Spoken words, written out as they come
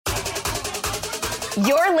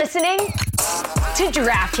You're listening to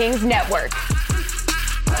DraftKings Network.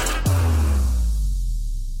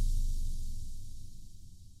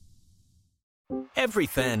 Every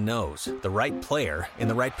fan knows the right player in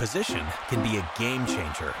the right position can be a game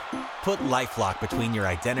changer. Put LifeLock between your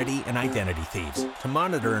identity and identity thieves to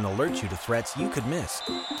monitor and alert you to threats you could miss.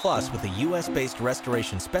 Plus, with a U.S.-based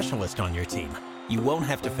restoration specialist on your team, you won't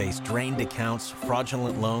have to face drained accounts,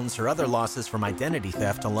 fraudulent loans, or other losses from identity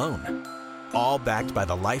theft alone. All backed by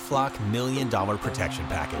the LifeLock $1 Million Protection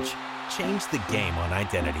Package. Change the game on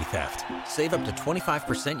identity theft. Save up to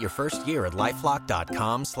 25% your first year at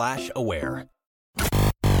LifeLock.com/aware.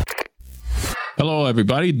 Hello,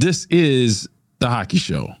 everybody. This is The Hockey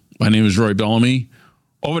Show. My name is Roy Bellamy.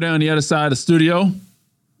 Over there on the other side of the studio,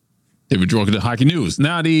 David Droke of the Hockey News.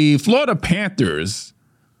 Now, the Florida Panthers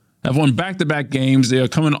have won back-to-back games. They are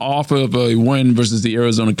coming off of a win versus the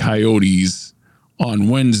Arizona Coyotes on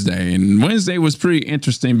Wednesday. And Wednesday was pretty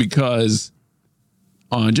interesting because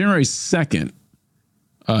on January 2nd,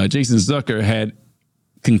 Jason Zucker had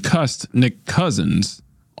concussed Nick Cousins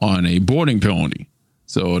on a boarding penalty.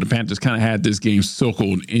 So the Panthers kind of had this game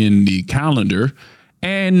circled in the calendar.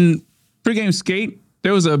 And pregame skate,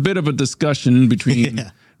 there was a bit of a discussion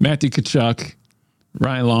between Matthew Tkachuk,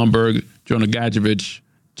 Ryan Lomberg, Jonah Gadjevich,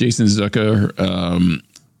 Jason Zucker,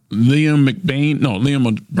 Liam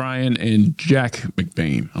O'Brien, and Jack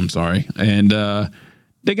McBain. I'm sorry. And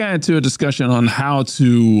they got into a discussion on how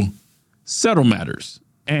to settle matters.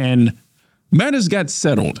 And matters got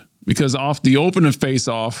settled because off the opening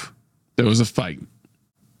face-off, there was a fight.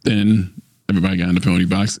 Then everybody got in the penalty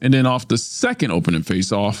box. And then off the second opening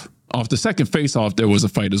face-off, there was a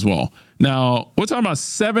fight as well. Now, we're talking about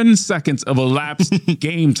 7 seconds of elapsed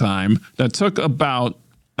game time that took about,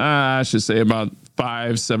 I should say about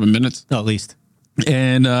 5-7 minutes. At least.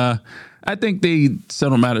 And I think they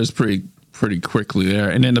settled matters pretty quickly there.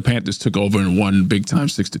 And then the Panthers took over and won big time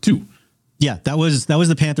 6-2. Yeah, that was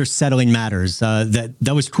the Panthers settling matters. That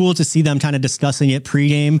was cool to see them kind of discussing it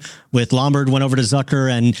pregame with Lombard went over to Zucker.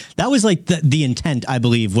 And that was like the intent, I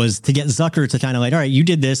believe, was to get Zucker to kind of like, all right, you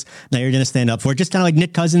did this. Now you're going to stand up for it. Just kind of like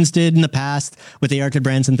Nick Cousins did in the past with the Eric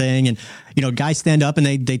Branson thing. And, you know, guys stand up and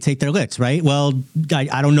they take their licks, right? Well,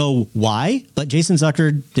 I don't know why, but Jason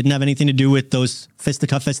Zucker didn't have anything to do with those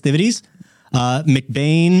fist-to-cuff festivities.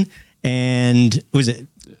 McBain and who was it?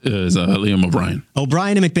 Is Liam O'Brien.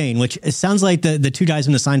 O'Brien and McBain, which it sounds like the two guys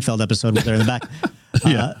from the Seinfeld episode were there in the back.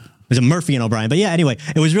 Yeah. It was a Murphy and O'Brien. But yeah, anyway,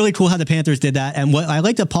 it was really cool how the Panthers did that. And what I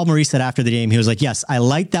liked that Paul Maurice said after the game, he was like, yes, I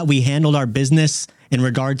like that we handled our business in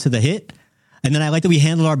regard to the hit. And then I like that we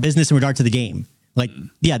handled our business in regard to the game. Like,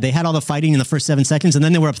 yeah, they had all the fighting in the first 7 seconds, and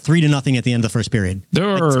then they were up 3-0 at the end of the first period. There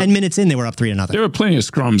were 10 minutes in, they were up 3-0. There were plenty of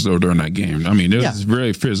scrums though during that game. I mean, it was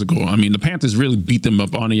very physical. I mean, the Panthers really beat them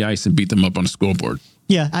up on the ice and beat them up on the scoreboard.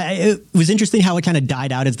 Yeah, it was interesting how it kind of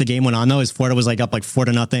died out as the game went on, though, as Florida was like up like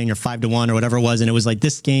 4-0 or 5-1 or whatever it was. And it was like,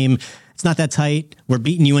 this game, it's not that tight. We're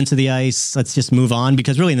beating you into the ice. Let's just move on.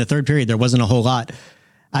 Because really in the third period, there wasn't a whole lot.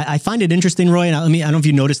 I find it interesting, Roy, and I don't know if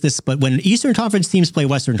you noticed this, but when Eastern Conference teams play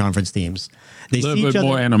Western Conference teams, they see each other.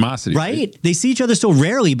 More animosity. Right? They see each other so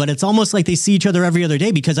rarely, but it's almost like they see each other every other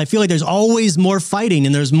day because I feel like there's always more fighting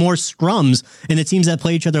and there's more scrums in the teams that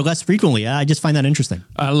play each other less frequently. I just find that interesting.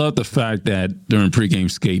 I love the fact that during pregame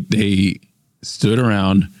skate, they stood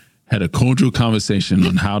around, had a cordial conversation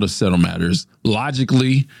on how to settle matters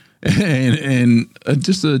logically and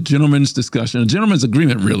just a gentleman's discussion, a gentleman's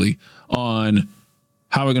agreement really on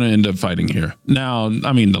how we're going to end up fighting here. Now,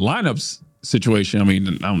 I mean, the lineups situation, I mean,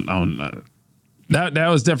 that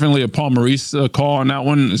was definitely a Paul Maurice call on that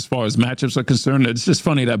one as far as matchups are concerned. It's just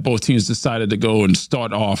funny that both teams decided to go and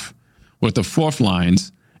start off with the fourth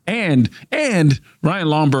lines and Ryan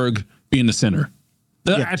Lomberg being the center,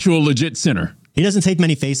 the actual legit center. He doesn't take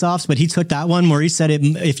many faceoffs, but he took that one where he said,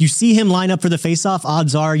 if you see him line up for the faceoff,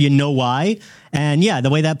 odds are you know why. And yeah, the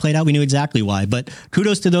way that played out, we knew exactly why. But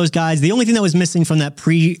kudos to those guys. The only thing that was missing from that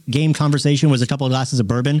pre-game conversation was a couple of glasses of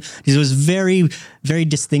bourbon, because it was very, very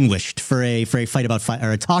distinguished for a fight about fight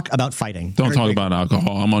or a talk about fighting. Don't talk about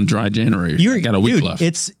alcohol. I'm on dry January. I got a week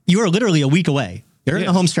left. You are literally a week away. You're in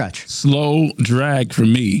the home stretch. Slow drag for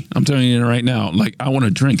me. I'm telling you right now. Like, I want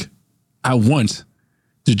to drink. I want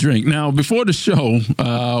to drink. Now, before the show,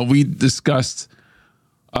 we discussed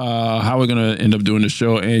how we're going to end up doing the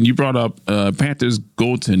show, and you brought up Panthers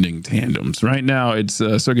goaltending tandems. Right now, it's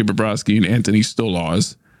Sergei Bobrovsky and Anthony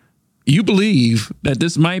Stolarz. You believe that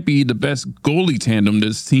this might be the best goalie tandem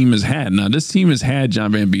this team has had. Now, this team has had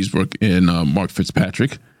John Van Beesbrook and Mark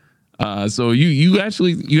Fitzpatrick. So you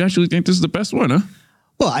actually think this is the best one, huh?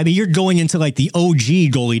 Well, I mean, you're going into like the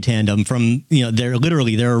OG goalie tandem from,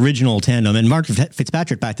 their original tandem. And Mark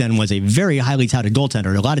Fitzpatrick back then was a very highly touted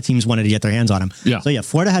goaltender. A lot of teams wanted to get their hands on him. Yeah. So yeah,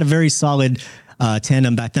 Florida had a very solid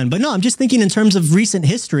tandem back then. But no, I'm just thinking in terms of recent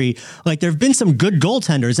history, like there have been some good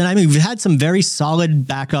goaltenders. And I mean, we've had some very solid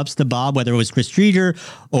backups to Bob, whether it was Chris Drieger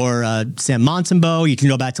or Sam Montembeau. You can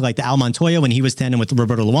go back to like the Al Montoya when he was tandem with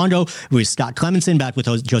Roberto Luongo. It was Scott Clemenson back with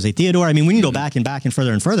Jose Theodore. I mean, we can go back and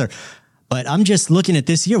further and further. But I'm just looking at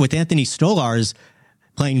this year with Anthony Stolarz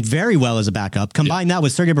playing very well as a backup. Combine that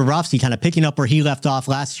with Sergei Bobrovsky kind of picking up where he left off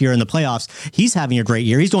last year in the playoffs. He's having a great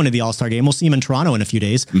year. He's going to the All-Star game. We'll see him in Toronto in a few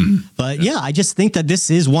days. But yeah, I just think that this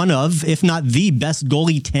is one of, if not the best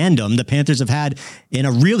goalie tandem the Panthers have had in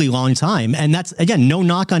a really long time. And that's, again, no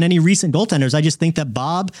knock on any recent goaltenders. I just think that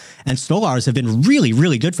Bob and Stolarz have been really,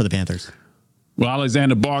 really good for the Panthers. Well,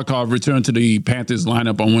 Alexander Barkov returned to the Panthers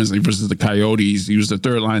lineup on Wednesday versus the Coyotes. He was the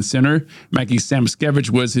third-line center. Mackie Samoskevich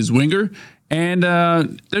was his winger. And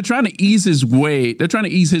they're trying to ease his way. They're trying to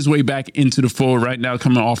ease his way back into the fold right now,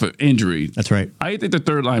 coming off of injury. That's right. I think the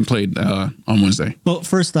third line played on Wednesday. Well,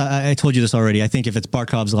 first, I told you this already. I think if it's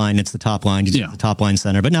Barkov's line, it's the top line. He's the top line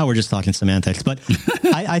center. But now we're just talking semantics. But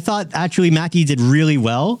I thought actually Mackie did really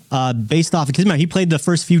well based off because he played the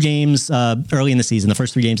first few games early in the season, the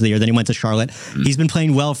first 3 games of the year. Then he went to Charlotte. He's been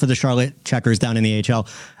playing well for the Charlotte Checkers down in the AHL.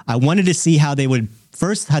 I wanted to see how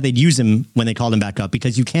they'd use him when they called him back up,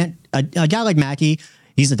 because you can't, a guy like Mackie,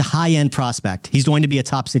 he's a high-end prospect. He's going to be a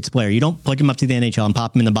top 6 player. You don't plug him up to the NHL and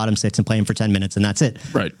pop him in the bottom 6 and play him for 10 minutes, and that's it.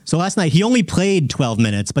 Right. So last night, he only played 12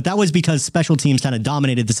 minutes, but that was because special teams kind of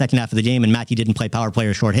dominated the second half of the game, and Mackie didn't play power play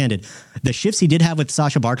or shorthanded. The shifts he did have with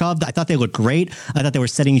Sasha Barkov, I thought they looked great. I thought they were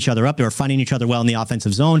setting each other up. They were finding each other well in the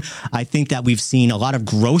offensive zone. I think that we've seen a lot of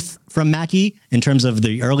growth from Mackie in terms of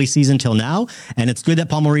the early season till now, and it's good that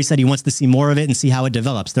Paul Maurice said he wants to see more of it and see how it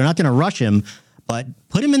develops. They're not going to rush him, but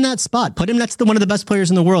put him in that spot. Put him next to one of the best players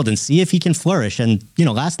in the world and see if he can flourish. And,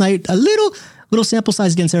 last night, a little sample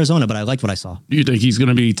size against Arizona, but I liked what I saw. Do you think he's going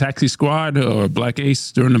to be taxi squad or black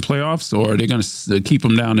ace during the playoffs, or are they going to keep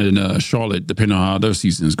him down in Charlotte, depending on how their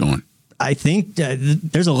season is going? I think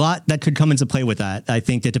there's a lot that could come into play with that. I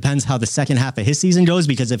think it depends how the second half of his season goes,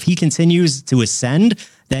 because if he continues to ascend,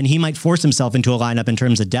 then he might force himself into a lineup in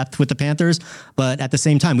terms of depth with the Panthers. But at the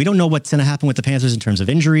same time, we don't know what's going to happen with the Panthers in terms of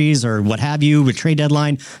injuries or what have you with trade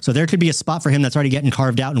deadline. So there could be a spot for him that's already getting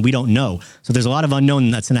carved out, and we don't know. So there's a lot of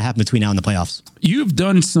unknown that's going to happen between now and the playoffs. You've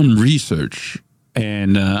done some research,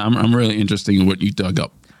 and I'm really interested in what you dug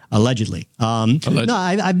up. Allegedly. No,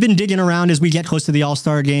 I've been digging around as we get close to the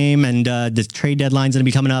All-Star game, and the trade deadline's going to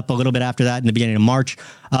be coming up a little bit after that in the beginning of March.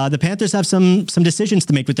 The Panthers have some decisions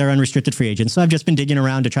to make with their unrestricted free agents. So I've just been digging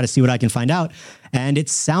around to try to see what I can find out. And it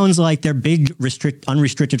sounds like their big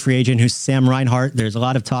unrestricted free agent, who's Sam Reinhart. There's a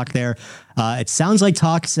lot of talk there. It sounds like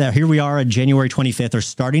talks, here we are on January 25th, are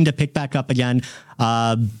starting to pick back up again.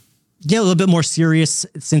 A little bit more serious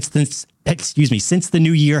since the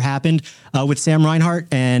new year happened with Sam Reinhart.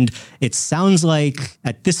 And it sounds like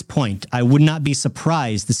at this point, I would not be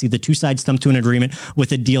surprised to see the two sides come to an agreement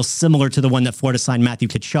with a deal similar to the one that Florida signed Matthew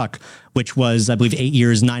Tkachuk, which was, I believe, 8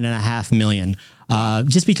 years, $9.5 million.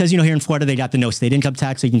 Just because, here in Florida, they got the no state income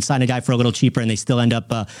tax, so you can sign a guy for a little cheaper and they still end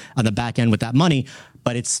up on the back end with that money.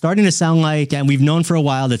 But it's starting to sound like, and we've known for a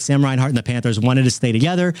while that Sam Reinhart and the Panthers wanted to stay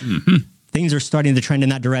together. Mm-hmm. Things are starting to trend in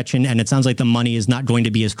that direction, and it sounds like the money is not going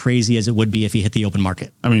to be as crazy as it would be if he hit the open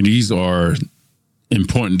market. I mean, these are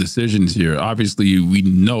important decisions here. Obviously, we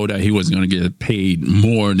know that he wasn't going to get paid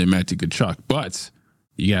more than Matthew Tkachuk, but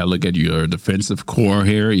you got to look at your defensive core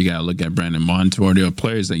here. You got to look at Brandon Montour. There are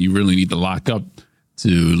players that you really need to lock up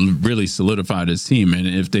to really solidify this team, and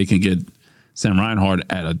if they can get Sam Reinhart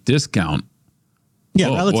at a discount,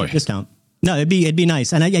 relative discount. No, it'd be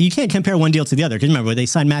nice. And you can't compare one deal to the other. Because remember, they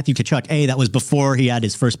signed Matthew Tkachuk, that was before he had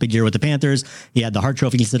his first big year with the Panthers. He had the Hart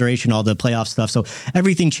Trophy consideration, all the playoff stuff. So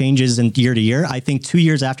everything changes in year to year. I think 2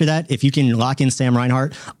 years after that, if you can lock in Sam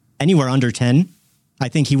Reinhart anywhere under 10, I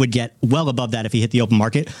think he would get well above that if he hit the open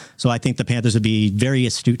market. So I think the Panthers would be very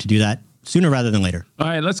astute to do that sooner rather than later. All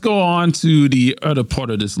right, let's go on to the other part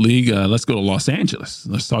of this league. Let's go to Los Angeles.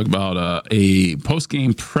 Let's talk about a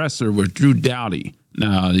post-game presser with Drew Doughty.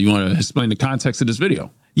 Now, you want to explain the context of this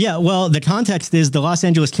video? Yeah, well, the context is the Los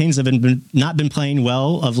Angeles Kings have not been playing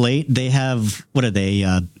well of late. They have,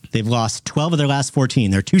 they've lost 12 of their last 14.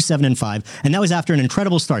 They're 2-7-5, and that was after an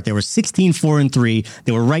incredible start. They were 16-4-3.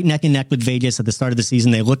 They were right neck and neck with Vegas at the start of the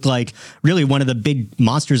season. They looked like really one of the big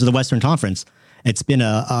monsters of the Western Conference. It's been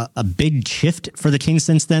a big shift for the Kings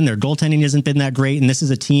since then. Their goaltending hasn't been that great. And this is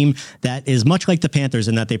a team that is much like the Panthers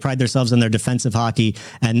in that they pride themselves on their defensive hockey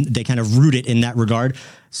and they kind of root it in that regard.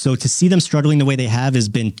 So to see them struggling the way they have has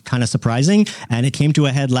been kind of surprising. And it came to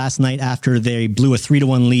a head last night after they blew a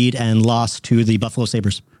 3-1 lead and lost to the Buffalo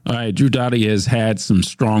Sabres. All right, Drew Doughty has had some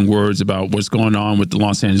strong words about what's going on with the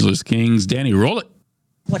Los Angeles Kings. Danny, roll it.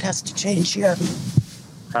 What has to change here?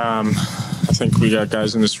 I think we got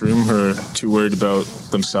guys in this room who are too worried about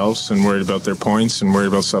themselves and worried about their points and worried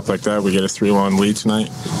about stuff like that. We get a 3-1 lead tonight,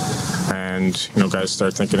 and guys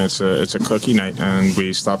start thinking it's a cookie night, and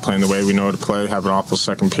we stop playing the way we know how to play, have an awful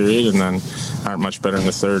second period, and then aren't much better in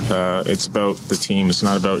the third. It's about the team. It's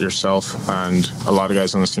not about yourself, and a lot of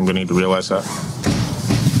guys on this team need to realize that.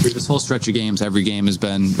 This whole stretch of games, every game has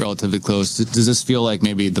been relatively close. Does this feel like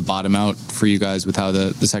maybe the bottom out for you guys with how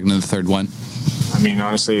the second and the third went? I mean,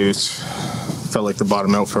 honestly, it's felt like the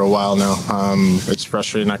bottom out for a while now. It's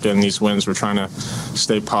frustrating not getting these wins. We're trying to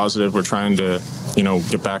stay positive. We're trying to,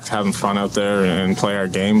 get back to having fun out there and play our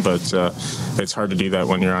game. But it's hard to do that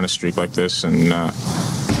when you're on a streak like this. And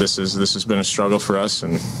this has been a struggle for us.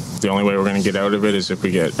 And the only way we're going to get out of it is if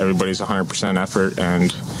we get everybody's 100% effort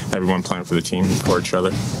and everyone playing for the team, for each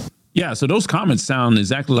other. Yeah, so those comments sound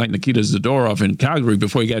exactly like Nikita Zadorov in Calgary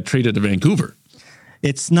before he got traded to Vancouver.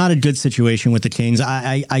 It's not a good situation with the Kings.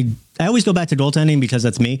 I always go back to goaltending because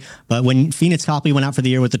that's me. But when Phoenix Copley went out for the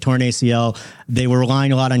year with the torn ACL, they were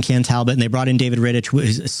relying a lot on Cam Talbot, and they brought in David Rittich, who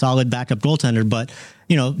is a solid backup goaltender. But,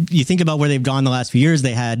 you think about where they've gone the last few years.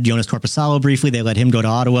 They had Jonas Korpisalo briefly. They let him go to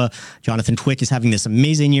Ottawa. Jonathan Quick is having this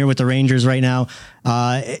amazing year with the Rangers right now.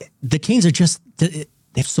 The Kings are they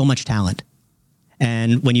have so much talent.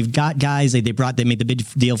 And when you've got guys, they made the big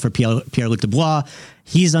deal for Pierre-Luc Dubois.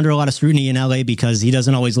 He's under a lot of scrutiny in LA because he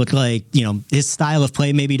doesn't always look like, his style of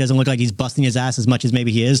play maybe doesn't look like he's busting his ass as much as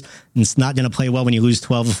maybe he is. And it's not going to play well when you lose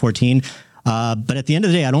 12 or 14. But at the end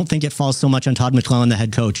of the day, I don't think it falls so much on Todd McClellan, the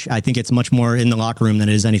head coach. I think it's much more in the locker room than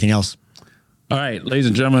it is anything else. All right, ladies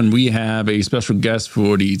and gentlemen, we have a special guest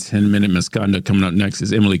for the 10-minute misconduct. Coming up next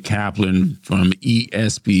is Emily Kaplan from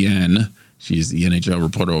ESPN. She's the NHL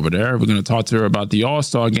reporter over there. We're going to talk to her about the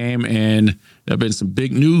All-Star game, and there have been some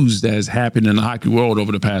big news that has happened in the hockey world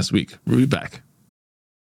over the past week. We'll be back.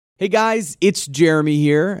 Hey guys, it's Jeremy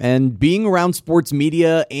here, and being around sports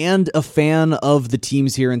media and a fan of the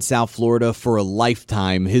teams here in South Florida for a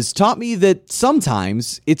lifetime has taught me that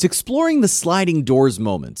sometimes it's exploring the sliding doors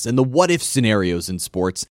moments and the what-if scenarios in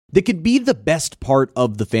sports that could be the best part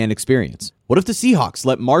of the fan experience. What if the Seahawks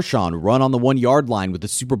let Marshawn run on the 1-yard line with the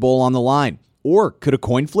Super Bowl on the line? Or could a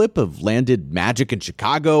coin flip have landed Magic in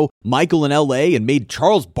Chicago, Michael in LA, and made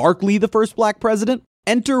Charles Barkley the first black president?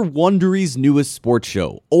 Enter Wondery's newest sports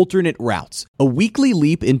show, Alternate Routes, a weekly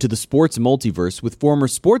leap into the sports multiverse with former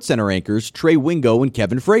SportsCenter anchors Trey Wingo and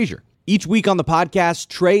Kevin Frazier. Each week on the podcast,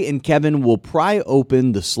 Trey and Kevin will pry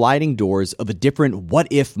open the sliding doors of a different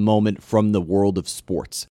what-if moment from the world of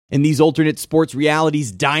sports. In these alternate sports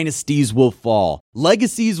realities, dynasties will fall,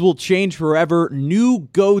 legacies will change forever, new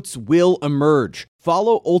GOATs will emerge.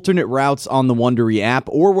 Follow Alternate Routes on the Wondery app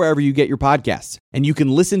or wherever you get your podcasts. And you can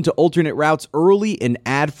listen to Alternate Routes early and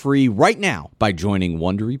ad-free right now by joining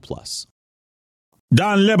Wondery Plus.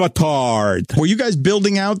 Don Le Batard. Were you guys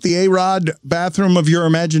building out the A-Rod bathroom of your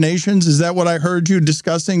imaginations? Is that what I heard you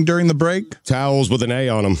discussing during the break? Towels with an A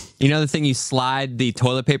on them. You know the thing you slide the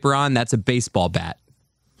toilet paper on? That's a baseball bat.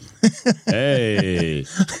 Hey,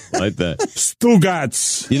 like that.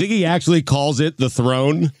 Stugats. You think he actually calls it the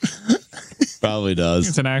throne? Probably does.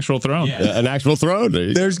 It's an actual throne. Yeah, an actual throne.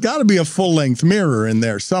 There's got to be a full-length mirror in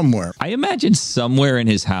there somewhere. I imagine somewhere in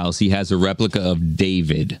his house he has a replica of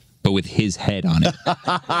David, but with his head on it.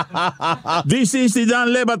 This is the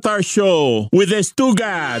Don Le Batard Show with the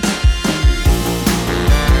Stugats.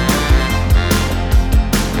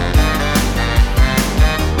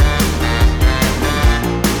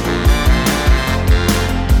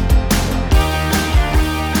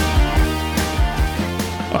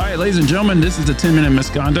 All right, ladies and gentlemen, this is the 10-minute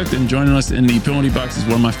misconduct, and joining us in the penalty box is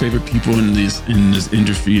one of my favorite people in this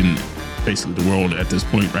industry and basically the world at this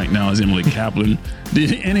point right now is Emily Kaplan, the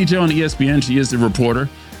NHL and ESPN. She is the reporter,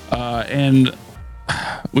 and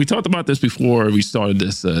we talked about this before we started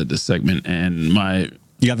this segment, and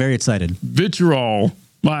you got very excited. Vitriol,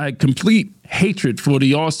 my complete hatred for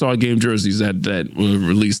the All-Star game jerseys that were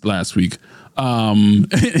released last week.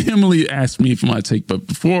 Emily asked me for my take, but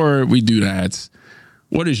before we do that,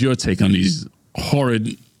 what is your take on these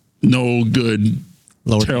horrid, no good,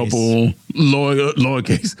 terrible,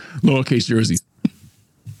 lowercase jerseys?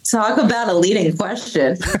 Talk about a leading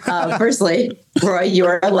question. Firstly, Roy,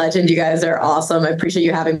 you're a legend. You guys are awesome. I appreciate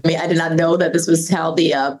you having me. I did not know that this was how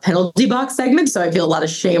the penalty box segment, so I feel a lot of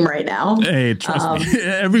shame right now. Hey, trust me.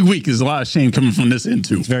 Every week is a lot of shame coming from this end,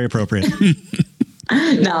 too. It's very appropriate.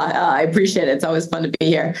 No, I appreciate it. It's always fun to be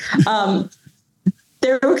here.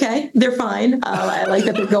 They're okay. They're fine. I like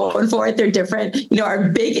that they're going for it. They're different. You know, our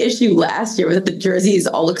big issue last year was that the jerseys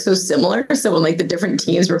all look so similar. So when like the different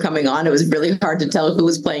teams were coming on, it was really hard to tell who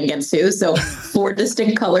was playing against who. So 4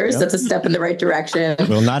 distinct colors. That's a step in the right direction.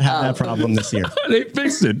 We'll not have that problem this year. They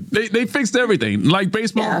fixed it. They fixed everything. Like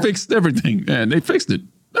baseball fixed everything. And they fixed it.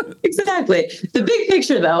 Exactly. The big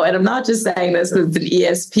picture, though, and I'm not just saying this because it's an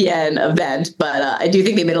ESPN event, but I do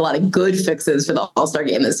think they made a lot of good fixes for the All-Star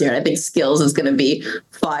game this year. And I think skills is going to be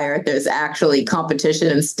fire. There's actually competition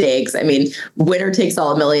and stakes. I mean, winner takes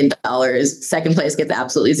all $1 million. Second place gets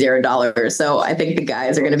absolutely $0. So I think the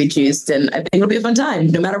guys are going to be juiced, and I think it'll be a fun time,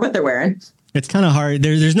 no matter what they're wearing. It's kind of hard.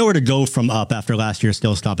 There's nowhere to go from up after last year's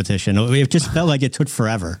skills competition. It just felt like it took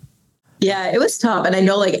forever. Yeah, it was tough. And I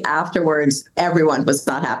know like afterwards, everyone was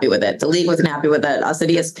not happy with it. The league wasn't happy with it. Us at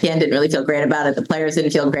ESPN didn't really feel great about it. The players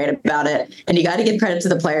didn't feel great about it. And you got to give credit to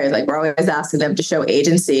the players. Like we're always asking them to show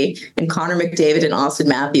agency. And Connor McDavid and Austin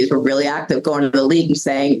Matthews were really active going to the league and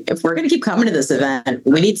saying, if we're going to keep coming to this event,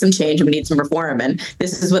 we need some change and we need some reform. And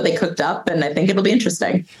this is what they cooked up. And I think it'll be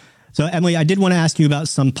interesting. So, Emily, I did want to ask you about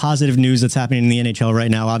some positive news that's happening in the NHL right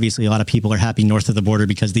now. Obviously, a lot of people are happy north of the border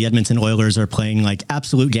because the Edmonton Oilers are playing like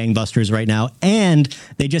absolute gangbusters right now. And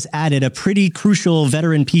they just added a pretty crucial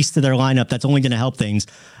veteran piece to their lineup that's only going to help things.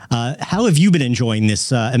 How have you been enjoying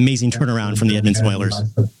this amazing turnaround from the Edmonton Oilers?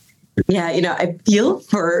 Yeah, you know, I feel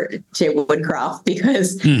for Jay Woodcroft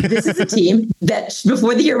because this is a team that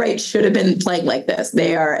before the year should have been playing like this.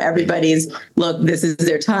 They are everybody's, look, this is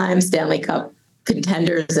their time, Stanley Cup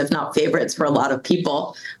contenders, if not favorites for a lot of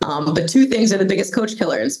people. But 2 things are the biggest coach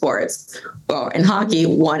killer in sports. Well, in hockey,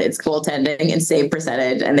 1, it's goaltending and save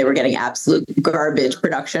percentage, and they were getting absolute garbage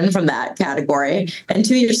production from that category. And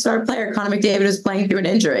 2, your star player, Connor McDavid, was playing through an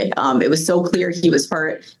injury. It was so clear he was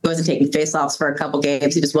hurt. He wasn't taking faceoffs for a couple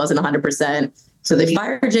games. He just wasn't 100%. So they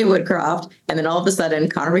fire Jay Woodcroft, and then all of a sudden,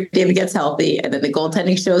 Connor McDavid gets healthy, and then the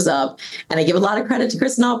goaltending shows up. And I give a lot of credit to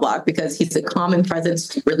Chris Knoblauch because he's a calm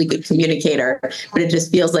presence, really good communicator. But it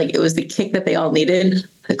just feels like it was the kick that they all needed,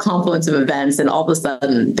 the confluence of events, and all of a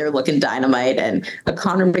sudden they're looking dynamite. And a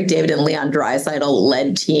Connor McDavid and Leon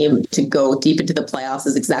Draisaitl-led team to go deep into the playoffs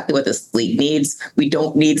is exactly what this league needs. We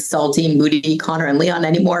don't need salty, moody Connor and Leon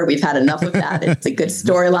anymore. We've had enough of that. It's a good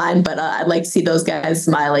storyline, but I'd like to see those guys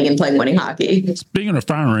smiling and playing winning hockey. Speaking of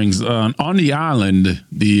firings, on the island,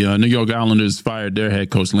 the New York Islanders fired their head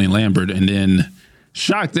coach, Lane Lambert, and then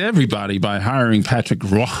shocked everybody by hiring Patrick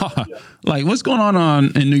Roy. Like, what's going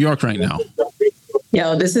on in New York right now?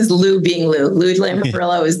 This is Lou being Lou. Lou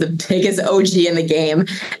Lamoriello is the biggest OG in the game.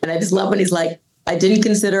 And I just love when he's like, I didn't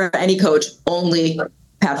consider any coach, only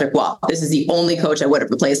Patrick Roy. This is the only coach I would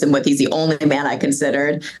have replaced him with. He's the only man I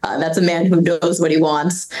considered. That's a man who knows what he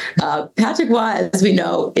wants. Patrick Roy, as we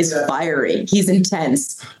know, is fiery. He's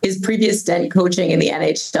intense. His previous stint coaching in the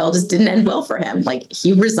NHL just didn't end well for him. Like,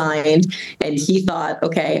 he resigned and he thought,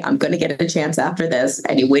 okay, I'm going to get a chance after this.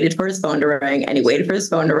 And he waited for his phone to ring and he waited for his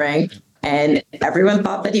phone to ring. And everyone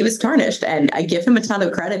thought that he was tarnished. And I give him a ton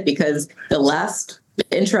of credit because the last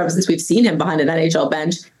interim since we've seen him behind an NHL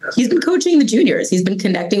bench, he's been coaching the juniors. He's been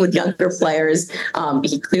connecting with younger players.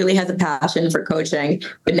 He clearly has a passion for coaching.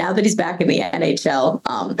 But now that he's back in the NHL,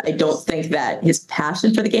 I don't think that his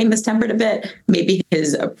passion for the game has tempered a bit. Maybe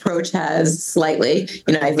his approach has slightly.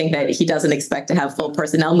 I think that he doesn't expect to have full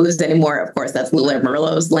personnel moves anymore. Of course, that's Lou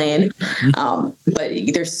Lamoriello's lane. But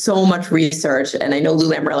there's so much research, and I know Lou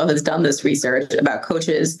Lamoriello has done this research about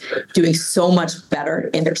coaches doing so much better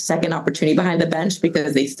in their second opportunity behind the bench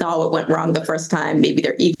because they saw what went wrong the first time. Maybe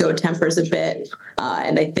their ego tempers a bit.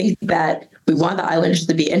 And I think that we want the Islanders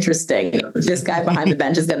to be interesting. This guy behind the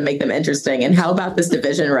bench is going to make them interesting. And how about this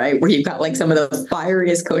division, right? Where you've got like some of the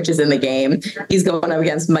fieriest coaches in the game. He's going up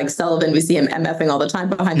against Mike Sullivan. We see him MFing all the time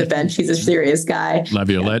behind the bench. He's a serious guy.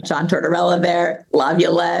 Laviolette. John Tortorella there.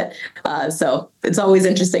 Laviolette. So it's always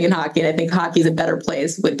interesting in hockey. And I think hockey's a better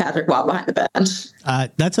place with Patrick Roy behind the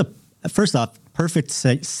bench. First off, perfect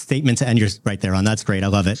statement to end your right there on. That's great. I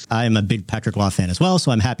love it. I am a big Patrick Roy fan as well,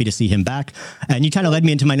 so I'm happy to see him back. And you kind of led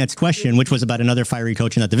me into my next question, which was about another fiery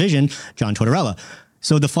coach in that division, John Tortorella.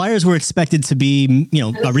 So the Flyers were expected to be,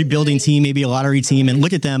 a rebuilding team, maybe a lottery team. And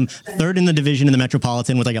look at them, third in the division in the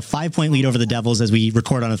Metropolitan with like a 5-point lead over the Devils as we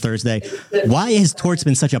record on a Thursday. Why has Torts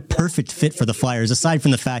been such a perfect fit for the Flyers, aside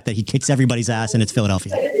from the fact that he kicks everybody's ass and it's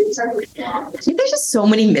Philadelphia? I think there's just so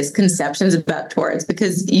many misconceptions about Torts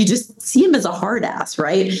because you just see him as a hard ass,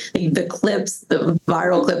 right? Like the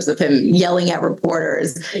viral clips of him yelling at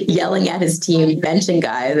reporters, yelling at his team, benching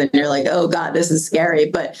guys, and you're like, oh God, this is scary.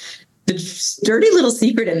 But the dirty little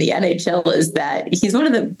secret in the NHL is that he's one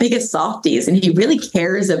of the biggest softies and he really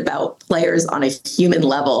cares about players on a human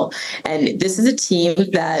level. And this is a team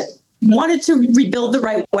that wanted to rebuild the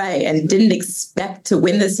right way and didn't expect to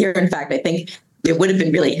win this year. In fact, I think they would have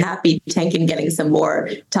been really happy tanking getting some more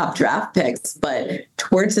top draft picks, but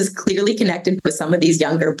Torts is clearly connected with some of these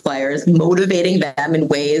younger players, motivating them in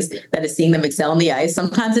ways that is seeing them excel on the ice.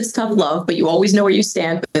 Sometimes it's tough love, but you always know where you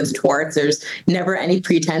stand with Torts. There's never any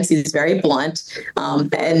pretense. He's very blunt.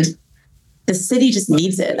 And the city just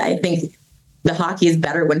needs it. I think the hockey is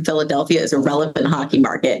better when Philadelphia is a relevant hockey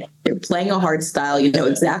market. They're playing a hard style. You know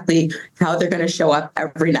exactly how they're going to show up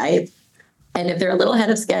every night. And if they're a little ahead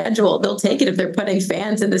of schedule, they'll take it if they're putting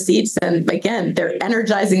fans in the seats. And again, they're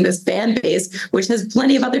energizing this fan base, which has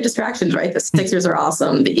plenty of other distractions, right? The Sixers are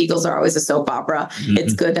awesome. The Eagles are always a soap opera. Mm-hmm.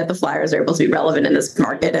 It's good that the Flyers are able to be relevant in this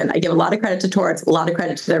market. And I give a lot of credit to Torts, a lot of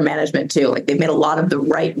credit to their management too. Like they've made a lot of the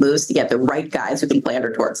right moves to get the right guys who can play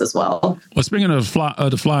under Torts as well. Well, speaking of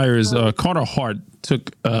the Flyers, Carter Hart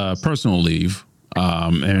took personal leave.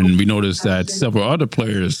 And we noticed that several other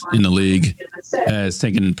players in the league has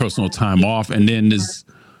taken personal time off. And then this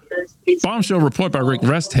bombshell report by Rick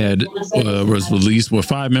Resthead was released where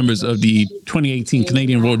 5 members of the 2018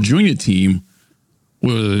 Canadian World Junior team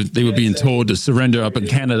they were being told to surrender up in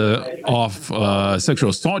Canada off sexual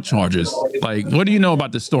assault charges. Like, what do you know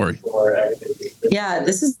about this story? Yeah,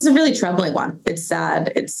 this is a really troubling one. It's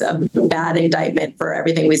sad. It's a bad indictment for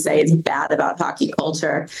everything we say is bad about hockey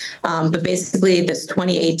culture. But basically, this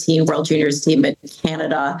 2018 World Juniors team in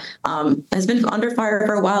Canada has been under fire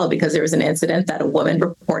for a while because there was an incident that a woman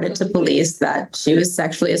reported to police that she was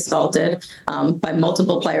sexually assaulted by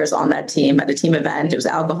multiple players on that team at a team event. It was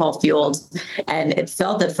alcohol fueled. And it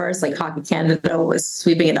felt at first like Hockey Canada was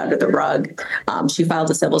sweeping it under the rug. She filed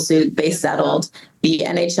a civil suit. They settled. The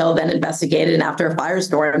NHL then investigated, and after a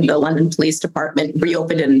firestorm, the London Police Department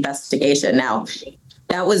reopened an investigation. Now,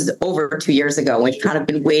 that was over 2 years ago. We've kind of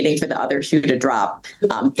been waiting for the other shoe to drop.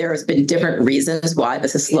 There has been different reasons why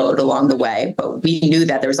this has slowed along the way, but we knew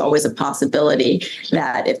that there was always a possibility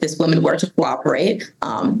that if this woman were to cooperate,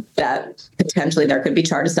 that potentially there could be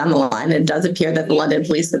charges down the line. And it does appear that the London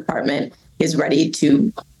Police Department is ready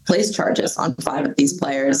to place charges on 5 of these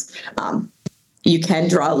players. You can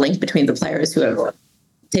draw a link between the players who have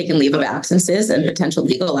taken leave of absences and potential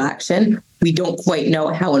legal action. We don't quite know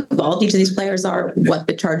how involved each of these players are, what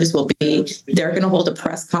the charges will be. They're going to hold a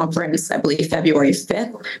press conference, I believe, February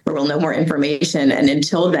 5th, where we'll know more information. And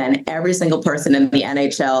until then, every single person in the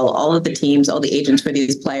NHL, all of the teams, all the agents for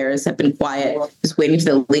these players have been quiet, just waiting for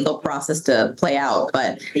the legal process to play out.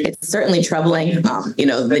 But it's certainly troubling.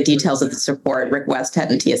 The details of this report, Rick Westhead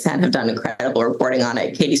and TSN have done incredible reporting on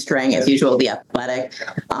it. Katie Strang, as usual, The Athletic.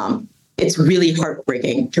 It's really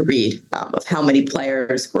heartbreaking to read of how many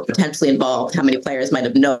players were potentially involved, how many players might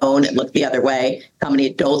have known and looked the other way, how many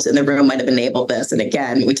adults in the room might have enabled this. And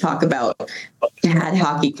again, we talk about bad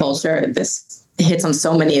hockey culture. This hits on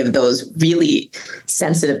so many of those really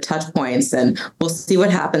sensitive touch points, and we'll see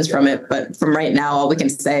what happens from it. But from right now, all we can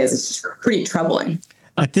say is it's just pretty troubling.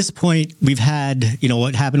 At this point, we've had,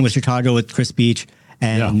 what happened with Chicago with Chris Beach,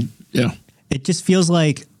 and it just feels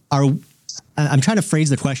like I'm trying to phrase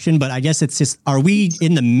the question, but I guess it's just, are we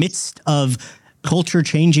in the midst of culture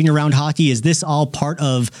changing around hockey? Is this all part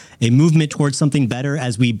of a movement towards something better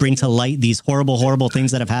as we bring to light these horrible, horrible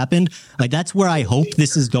things that have happened? Like, that's where I hope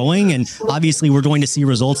this is going. And obviously we're going to see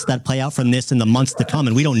results that play out from this in the months to come.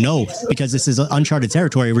 And we don't know because this is uncharted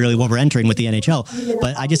territory, really, what we're entering with the NHL.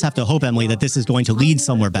 But I just have to hope, Emily, that this is going to lead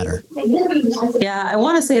somewhere better. Yeah, I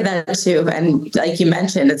want to say that too. And like you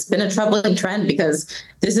mentioned, it's been a troubling trend because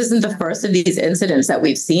this isn't the first of these incidents that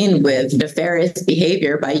we've seen with nefarious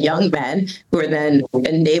behavior by young men who are then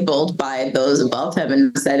enabled by those above him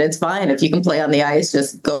and said, it's fine. If you can play on the ice,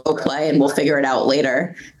 just go play and we'll figure it out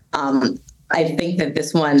later. I think that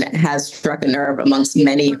this one has struck a nerve amongst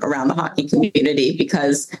many around the hockey community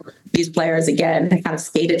because these players, again, have kind of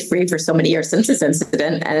skated free for so many years since this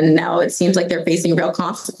incident. And now it seems like they're facing real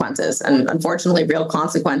consequences. And unfortunately, real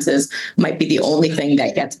consequences might be the only thing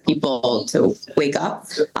that gets people to wake up,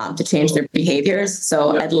 to change their behaviors.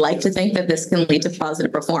 So I'd like to think that this can lead to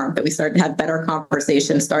positive reform, that we start to have better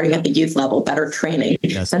conversations starting at the youth level, better training,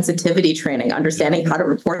 sensitivity training, understanding how to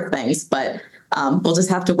report things. But we'll just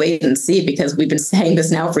have to wait and see, because we've been saying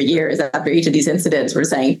this now for years. After each of these incidents, we're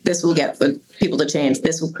saying this will get people to change.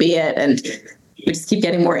 This will be it. And we just keep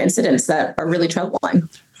getting more incidents that are really troubling.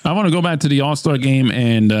 I want to go back to the All-Star game.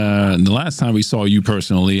 And the last time we saw you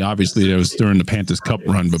personally, obviously, that was during the Panthers Cup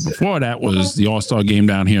run. But before that was the All-Star game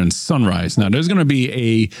down here in Sunrise. Now, there's going to be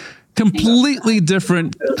a completely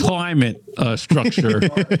different climate structure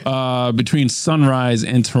between Sunrise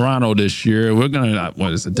and Toronto this year. We're going to,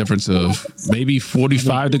 what is the difference of maybe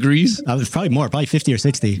 45 degrees? Probably more, probably 50 or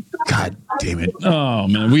 60. God damn it. Oh,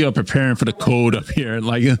 man, we are preparing for the cold up here.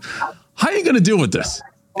 Like, how are you going to deal with this?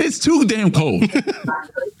 It's too damn cold.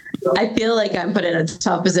 I feel like I'm put in a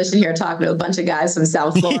tough position here talking to a bunch of guys from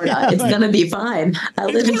South Florida. It's going to be fine. I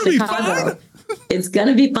live in Chicago. It's going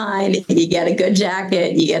to be fine. You get a good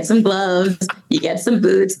jacket, you get some gloves, you get some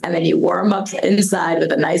boots, and then you warm up inside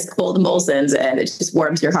with a nice cold Molson's, and it just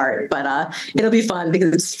warms your heart. But it'll be fun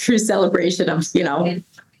because it's a true celebration of,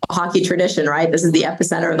 hockey tradition, right? This is the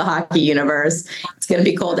epicenter of the hockey universe. It's going to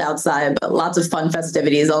be cold outside, but lots of fun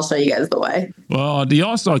festivities. I'll show you guys the way. Well, the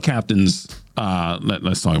All-Star captains,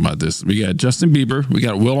 let's talk about this. We got Justin Bieber. We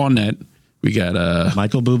got Will Arnett. We got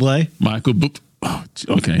Michael Bublé. Oh,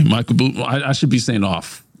 okay. Michael Bublé. I should be saying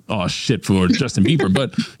shit for Justin Bieber,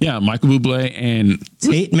 but yeah, Michael Bublé and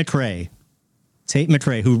Tate McRae. Tate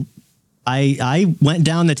McRae, who I went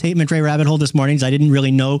down the Tate McRae rabbit hole this morning because I didn't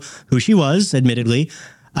really know who she was, admittedly.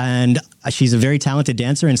 And she's a very talented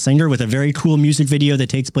dancer and singer with a very cool music video that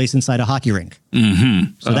takes place inside a hockey rink.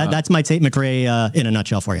 Mm-hmm. So that's my Tate McRae in a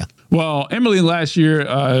nutshell for you. Well, Emily last year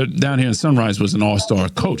down here in Sunrise was an all-star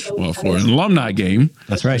coach. Well, for an alumni game.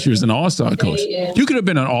 That's right. She was an all-star coach. You could have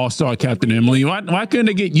been an all-star captain, Emily. Why couldn't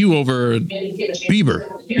they get you over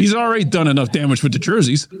Bieber? He's already done enough damage with the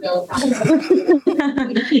jerseys.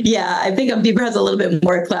 Yeah, I think Bieber has a little bit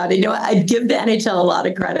more clout. I'd give the NHL a lot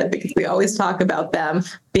of credit because we always talk about them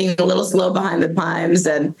being a little slow behind the times.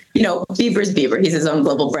 And, Bieber's Bieber. He's his own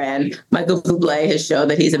global brand. Michael Bublé has shown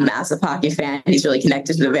that he's a massive hockey fan. He's really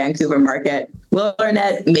connected to the Vancouver market. Will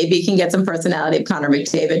Arnett, maybe he can get some personality of Connor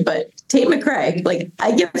McDavid, but Tate McRae,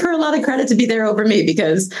 I give her a lot of credit to be there over me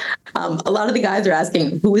because a lot of the guys are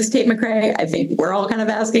asking, who is Tate McRae? I think we're all kind of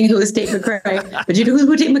asking, who is Tate McRae? But you know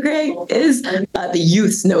who Tate McRae is? The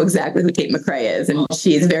youths know exactly who Tate McRae is, and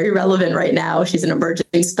she is very relevant right now. She's an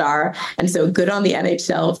emerging star, and so good on the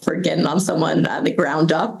NHL for getting on someone on the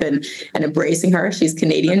ground up and embracing her. She's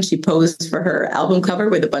Canadian. She posed for her album cover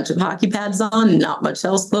with a bunch of hockey pads on, not much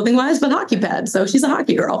else clothing-wise, but hockey pads. So she's a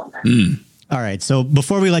hockey girl. All right. So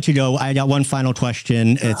before we let you go, I got one final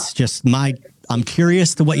question. It's just I'm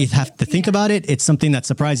curious to what you have to think about it. It's something that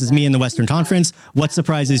surprises me in the Western Conference. What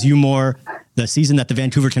surprises you more, the season that the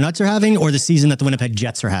Vancouver Canucks are having or the season that the Winnipeg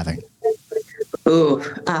Jets are having? Ooh,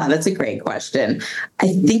 that's a great question. I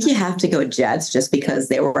think you have to go Jets just because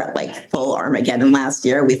they were at full Armageddon last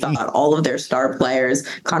year. We thought all of their star players,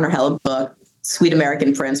 Connor Hellebuck, sweet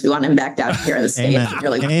American prince, we want him back down here in the States.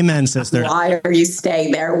 Amen, sister. Why are you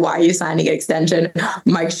staying there? Why are you signing an extension?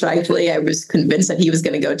 Mike Scheifele, I was convinced that he was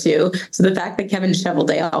going to go too. So the fact that Kevin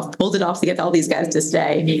Cheveldayoff pulled it off to get all these guys to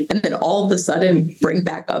stay and then all of a sudden bring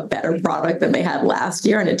back a better product than they had last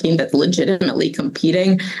year and a team that's legitimately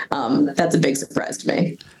competing, that's a big surprise to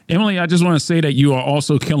me. Emily, I just want to say that you are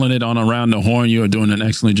also killing it on Around the Horn. You are doing an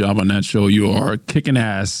excellent job on that show. You are kicking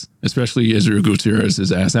ass, especially Israel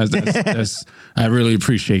Gutierrez's ass. I really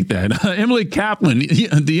appreciate that. Emily Kaplan,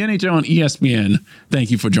 the NHL on ESPN,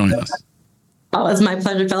 thank you for joining us. Oh, it's my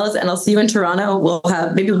pleasure, fellas. And I'll see you in Toronto. We'll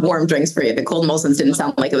have maybe warm drinks for you. The cold Molson's didn't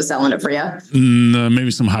sound like it was selling it for you.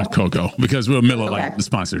 Maybe some hot cocoa because we're Miller Lite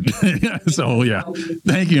sponsored. So, yeah.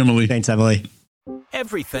 Thank you, Emily. Thanks, Emily.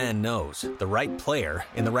 Every fan knows the right player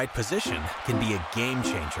in the right position can be a game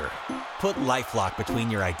changer. Put LifeLock between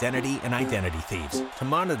your identity and identity thieves to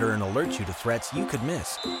monitor and alert you to threats you could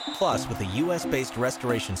miss. Plus, with a U.S.-based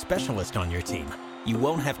restoration specialist on your team, you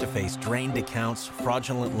won't have to face drained accounts,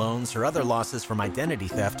 fraudulent loans, or other losses from identity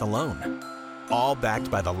theft alone. All backed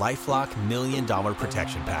by the LifeLock $1 Million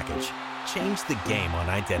Protection Package. Change the game on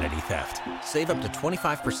identity theft. Save up to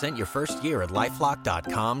 25% your first year at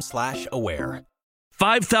LifeLock.com/aware.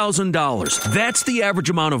 $5,000. That's the average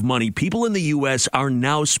amount of money people in the U.S. are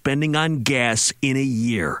now spending on gas in a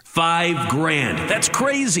year. $5,000. That's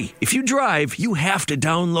crazy. If you drive, you have to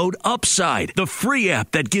download Upside, the free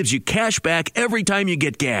app that gives you cash back every time you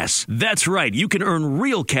get gas. That's right. You can earn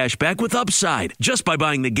real cash back with Upside just by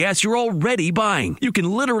buying the gas you're already buying. You can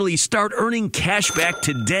literally start earning cash back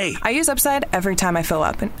today. I use Upside every time I fill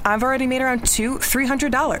up, and I've already made around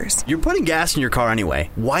 $300. You're putting gas in your car anyway.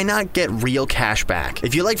 Why not get real cash back?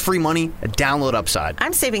 If you like free money, download Upside.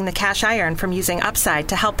 I'm saving the cash I earn from using Upside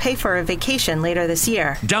to help pay for a vacation later this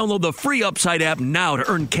year. Download the free Upside app now to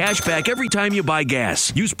earn cash back every time you buy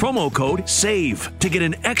gas. Use promo code SAVE to get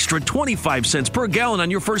an extra 25 cents per gallon on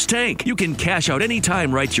your first tank. You can cash out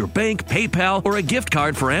anytime right to your bank, PayPal, or a gift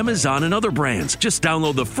card for Amazon and other brands. Just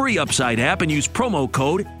download the free Upside app and use promo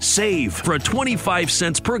code SAVE for a 25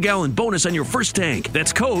 cents per gallon bonus on your first tank.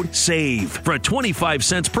 That's code SAVE for a 25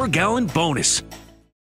 cents per gallon bonus.